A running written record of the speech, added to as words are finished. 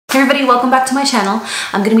everybody, welcome back to my channel.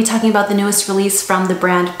 I'm going to be talking about the newest release from the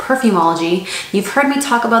brand Perfumology. You've heard me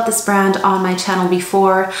talk about this brand on my channel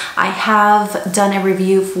before. I have done a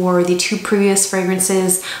review for the two previous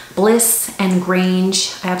fragrances, Blyss and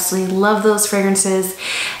Grange. I absolutely love those fragrances.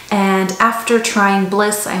 And after trying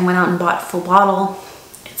Blyss, I went out and bought a full bottle.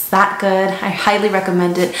 It's that good. I highly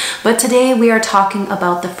recommend it. But today we are talking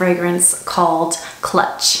about the fragrance called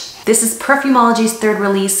Clutch. This is Perfumology's third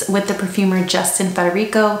release with the perfumer Justin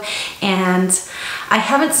Federico, and I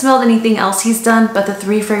haven't smelled anything else he's done, but the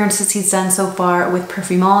three fragrances he's done so far with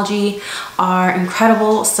Perfumology are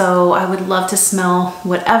incredible, so I would love to smell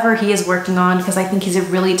whatever he is working on because I think he's a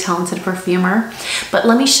really talented perfumer. But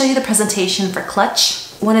let me show you the presentation for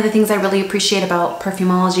Clutch. One of the things I really appreciate about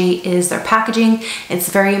Perfumology is their packaging. It's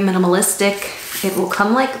very minimalistic. It will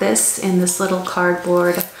come like this in this little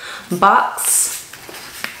cardboard box.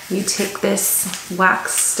 You take this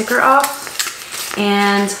wax sticker off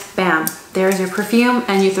and bam, there's your perfume,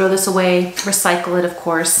 and you throw this away, recycle it of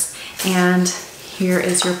course, and here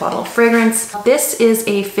is your bottle of fragrance. This is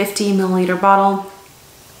a 50 milliliter bottle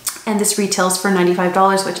and this retails for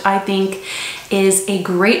 $95, which I think is a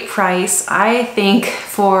great price. I think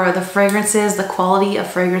for the fragrances, the quality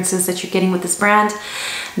of fragrances that you're getting with this brand,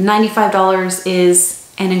 $95 is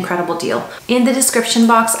an incredible deal. In the description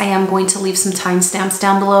box, I am going to leave some timestamps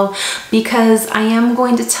down below because I am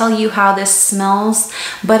going to tell you how this smells,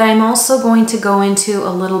 but I'm also going to go into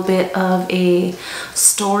a little bit of a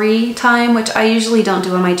story time, which I usually don't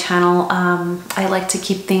do on my channel. I like to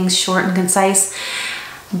keep things short and concise,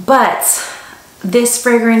 but this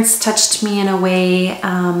fragrance touched me in a way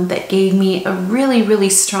that gave me a really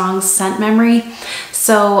strong scent memory.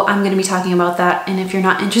 So I'm going to be talking about that, and if you're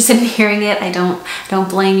not interested in hearing it, I don't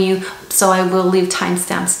blame you. So I will leave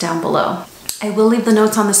timestamps down below. I will leave the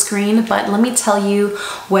notes on the screen, but let me tell you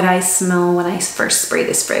what I smell when I first spray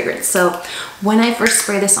this fragrance. So when I first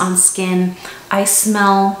spray this on skin, I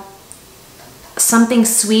smell something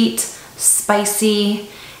sweet, spicy,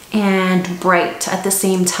 and bright at the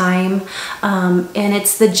same time, and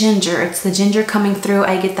it's the ginger coming through.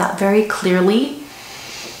 I get that very clearly,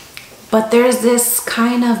 but there's this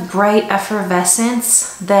kind of bright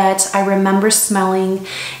effervescence that I remember smelling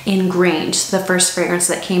in Grange, the first fragrance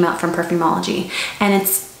that came out from Perfumology, and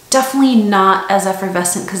it's definitely not as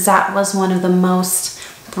effervescent because that was one of the most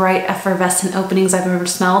bright effervescent openings I've ever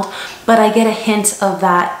smelled, but I get a hint of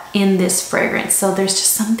that in this fragrance. So there's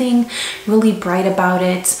just something really bright about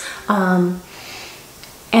it, and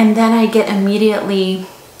then I get immediately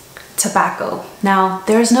tobacco. Now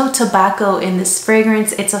there's no tobacco in this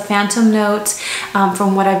fragrance. It's a phantom note,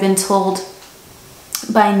 from what I've been told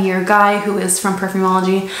by Near Guy, who is from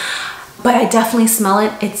Perfumology, but I definitely smell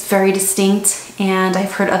it. It's very distinct, and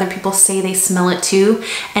I've heard other people say they smell it too,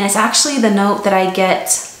 and it's actually the note that I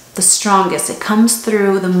get the strongest. It comes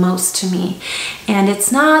through the most to me, and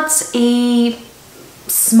it's not a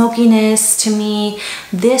smokiness to me.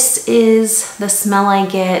 This is the smell I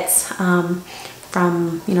get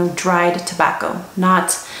from, you know, dried tobacco,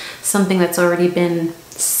 not something that's already been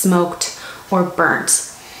smoked or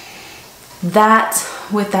burnt. That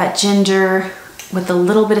with that ginger, with a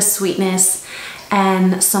little bit of sweetness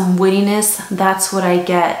and some woodiness, that's what I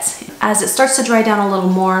get. As it starts to dry down a little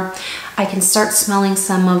more, I can start smelling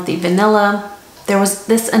some of the vanilla. There was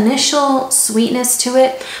this initial sweetness to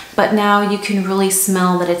it, but now you can really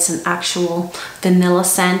smell that it's an actual vanilla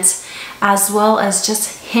scent, as well as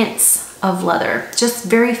just hints of leather. Just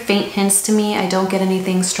very faint hints to me. I don't get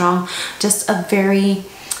anything strong, just a very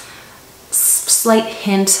slight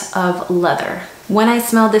hint of leather. When I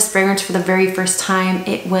smelled this fragrance for the very first time,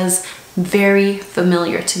 it was very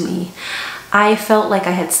familiar to me. I felt like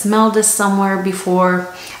I had smelled this somewhere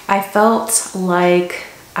before. I felt like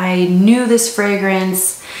I knew this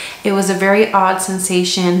fragrance. It was a very odd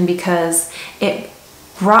sensation because it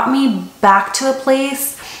brought me back to a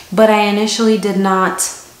place, but I initially did not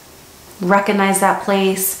recognize that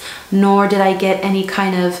place, nor did I get any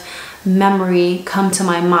kind of memory come to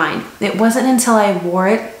my mind. It wasn't until I wore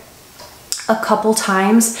it a couple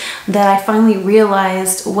times that I finally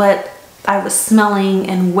realized what I was smelling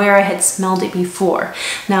and where I had smelled it before.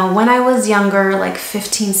 Now, when I was younger, like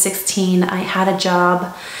 15, 16, I had a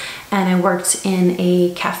job and I worked in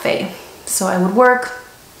a cafe. So I would work,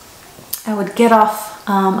 I would get off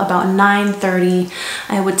about 9:30.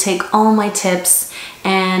 I would take all my tips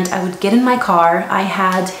and I would get in my car. I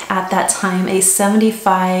had at that time a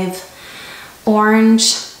 75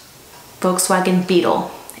 orange Volkswagen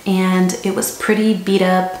Beetle, and it was pretty beat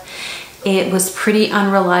up. It was pretty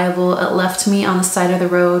unreliable. It left me on the side of the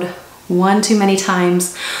road one too many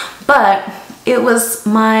times, but it was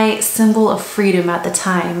my symbol of freedom at the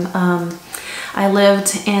time. I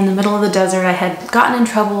lived in the middle of the desert. I had gotten in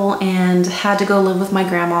trouble and had to go live with my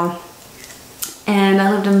grandma. And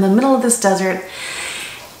I lived in the middle of this desert.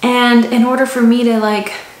 And in order for me to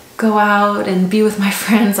like go out and be with my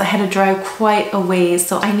friends, I had to drive quite a ways.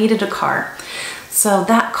 So I needed a car. So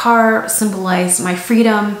that car symbolized my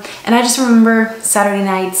freedom. And I just remember Saturday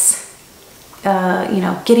nights, you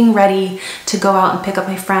know, getting ready to go out and pick up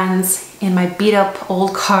my friends in my beat up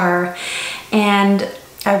old car. And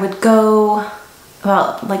I would go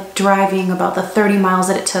about like driving about the 30 miles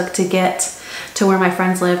that it took to get to where my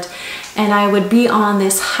friends lived. And I would be on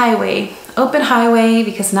this highway, open highway,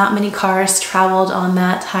 because not many cars traveled on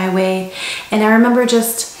that highway. And I remember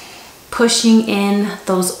just pushing in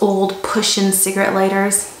those old push-in cigarette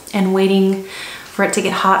lighters and waiting for it to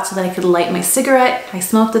get hot so that I could light my cigarette. I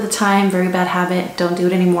smoked at the time, very bad habit, don't do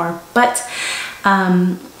it anymore. But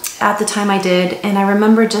at the time I did, and I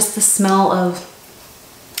remember just the smell of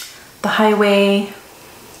the highway,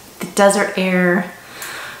 the desert air,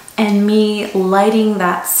 and me lighting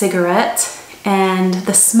that cigarette, and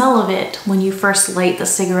the smell of it when you first light the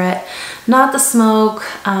cigarette, not the smoke,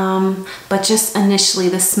 but just initially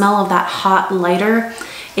the smell of that hot lighter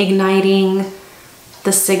igniting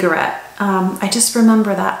the cigarette. I just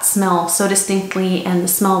remember that smell so distinctly, and the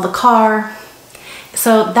smell of the car.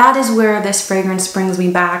 So that is where this fragrance brings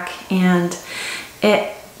me back. And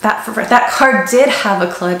that car did have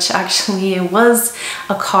a clutch, actually. It was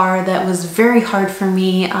a car that was very hard for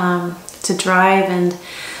me to drive, and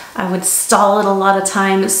I would stall it a lot of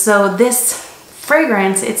times. So this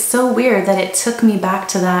fragrance, it's so weird that it took me back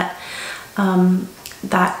to that,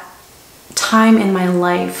 that time in my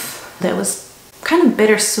life that was kind of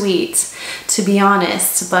bittersweet, to be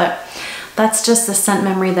honest, but that's just the scent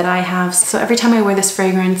memory that I have. So every time I wear this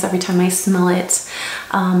fragrance, every time I smell it,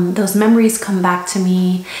 those memories come back to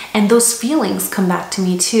me, and those feelings come back to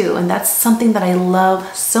me too. And that's something that I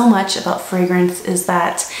love so much about fragrance, is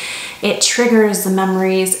that it triggers the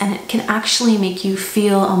memories, and it can actually make you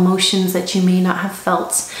feel emotions that you may not have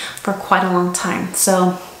felt for quite a long time.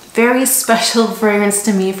 So very special fragrance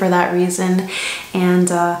to me for that reason,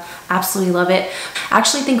 and absolutely love it. I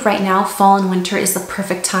actually think right now, fall and winter is the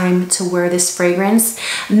perfect time to wear this fragrance.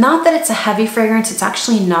 Not that it's a heavy fragrance, it's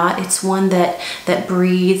actually not. It's one that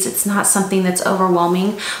breathes. It's not something that's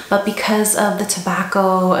overwhelming, but because of the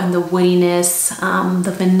tobacco and the woodiness,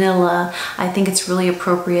 the vanilla, I think it's really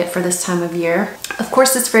appropriate for this time of year. Of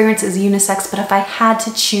course, this fragrance is unisex, but if I had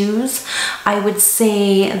to choose, I would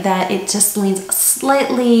say that it just leans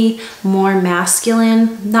slightly more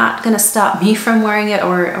masculine. Not gonna stop me from wearing it,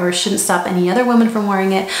 or shouldn't stop any other woman from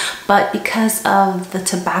wearing it, but because of the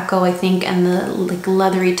tobacco, I think, and the like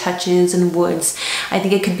leathery touches and woods, I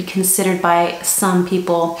think it could be considered by some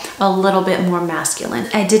people a little bit more masculine.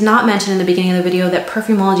 I did not mention in the beginning of the video that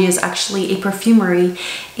Perfumology is actually a perfumery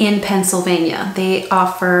in Pennsylvania. They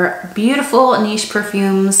offer beautiful niche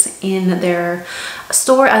perfumes in their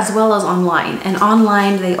store as well as online. And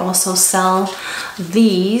online, they also sell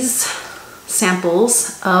these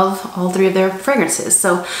samples of all three of their fragrances.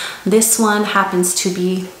 So this one happens to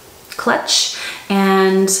be Clutch,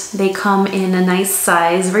 and they come in a nice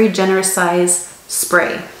size, very generous size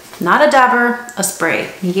spray. Not a dabber, a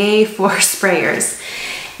spray. Yay for sprayers.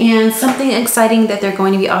 And something exciting that they're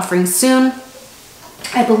going to be offering soon,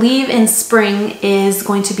 I believe in spring, is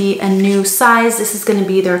going to be a new size. This is going to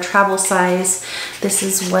be their travel size. This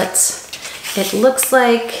is what it looks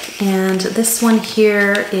like, and this one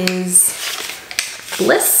here is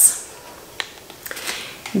Blyss.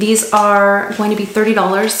 These are going to be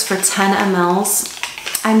 $30 for 10 mLs.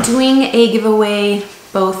 I'm doing a giveaway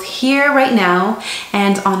both here right now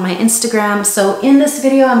and on my Instagram. So in this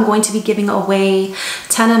video, I'm going to be giving away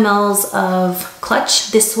 10 mLs of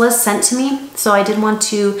Clutch. This was sent to me, so I did want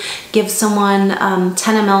to give someone 10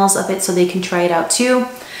 mLs of it so they can try it out too.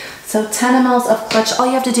 So 10 mLs of Clutch, all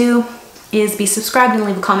you have to do is be subscribed and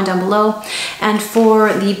leave a comment down below. And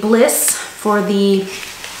for the Blyss, for the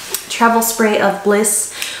travel spray of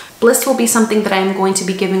Blyss, Blyss will be something that I'm going to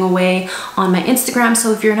be giving away on my Instagram.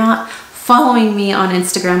 So if you're not following me on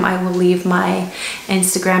Instagram, I will leave my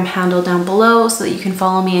Instagram handle down below so that you can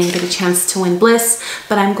follow me and get a chance to win Blyss.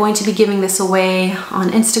 But I'm going to be giving this away on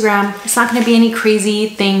Instagram. It's not going to be any crazy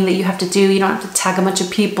thing that you have to do. You don't have to tag a bunch of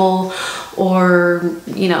people or,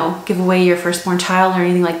 you know, give away your firstborn child or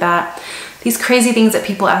anything like that. These crazy things that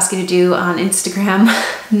people ask you to do on Instagram,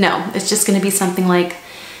 no, it's just going to be something like,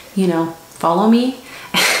 you know, follow me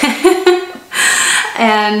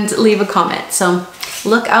and leave a comment. So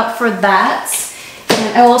look out for that.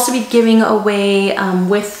 And I will also be giving away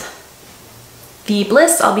with the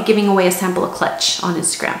Blyss, I'll be giving away a sample of Clutch on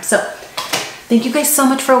Instagram. So thank you guys so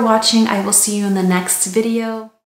much for watching. I will see you in the next video.